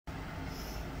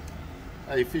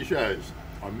Hey fishers,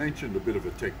 I mentioned a bit of a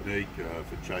technique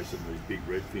for chasing these big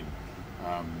redfin.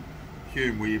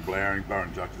 Hume weir, blowering,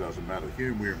 burren juck, doesn't matter.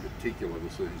 Hume weir in particular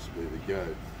seems to be the go.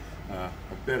 A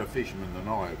better fisherman than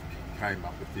I came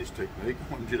up with this technique.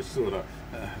 I'm just sort of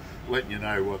letting you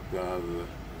know what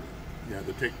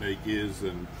the technique is,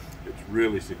 and it's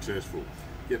really successful.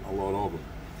 Getting a lot of them.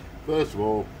 First of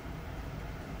all,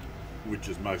 which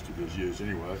is most of us use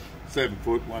anyway, 7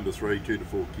 foot, 1 to 3, 2 to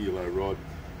 4 kilo rod.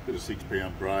 Bit of 6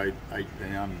 pound braid, 8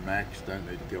 pound max, don't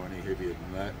need to go any heavier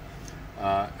than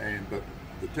that. But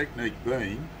the technique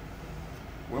being,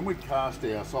 when we cast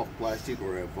our soft plastic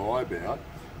or our vibe out,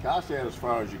 cast out as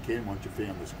far as you can once you've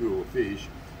found the school of fish,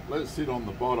 let it sit on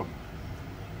the bottom.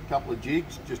 A couple of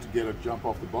jigs just to get it jump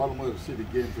off the bottom, let it sit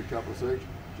again for a couple of seconds,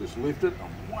 just lift it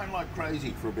and wind like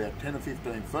crazy for about 10 or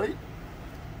 15 feet,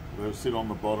 let it sit on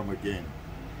the bottom again.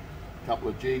 Couple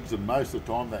of jigs, and most of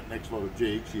the time that next lot of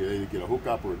jigs you either get a hook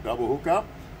up or a double hook up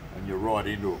and you're right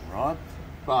into them,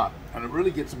 right? And it really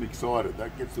gets them excited,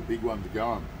 that gets the big ones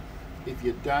going. If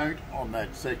you don't on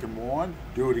that second wind,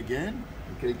 do it again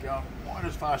and keep going, wind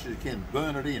as fast as you can,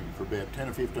 burn it in for about 10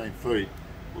 or 15 feet,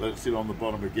 let it sit on the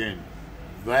bottom again.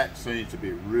 That seems to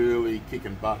be really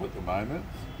kicking butt at the moment.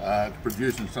 It's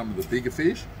producing some of the bigger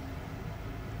fish.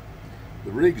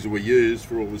 The rigs that we use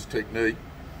for all this technique,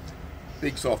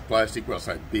 big soft plastic, well I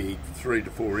say big, 3 to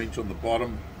 4 inch on the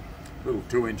bottom, little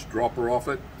 2-inch dropper off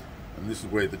it, and this is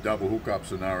where the double hookup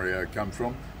scenario comes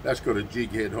from. That's got a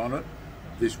jig head on it,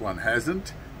 this one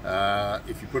hasn't.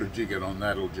 If you put a jig head on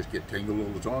that, it'll just get tangled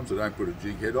all the time, so don't put a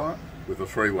jig head on it. With a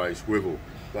 3-way swivel,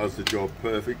 does the job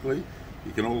perfectly.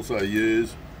 You can also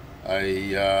use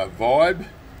a vibe,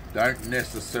 don't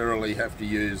necessarily have to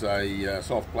use a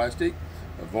soft plastic.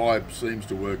 A vibe seems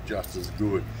to work just as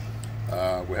good.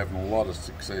 We're having a lot of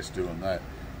success doing that.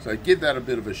 So give that a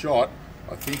bit of a shot.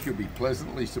 I think you'll be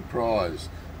pleasantly surprised.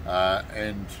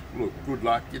 And look, good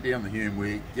luck, get down the Hume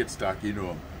weir, get stuck into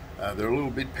them. They're a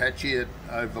little bit patchy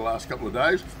over the last couple of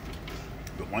days,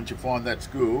 but once you find that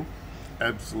school,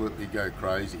 absolutely go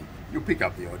crazy. You'll pick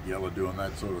up the odd yellow doing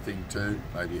that sort of thing too,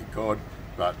 maybe a cod,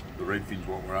 but the redfin's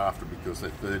what we're after because they're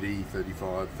 30,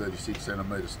 35, 36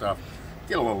 centimetre stuff.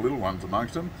 Get a lot of little ones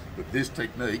amongst them, but this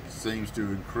technique seems to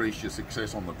increase your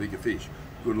success on the bigger fish.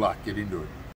 Good luck, get into it.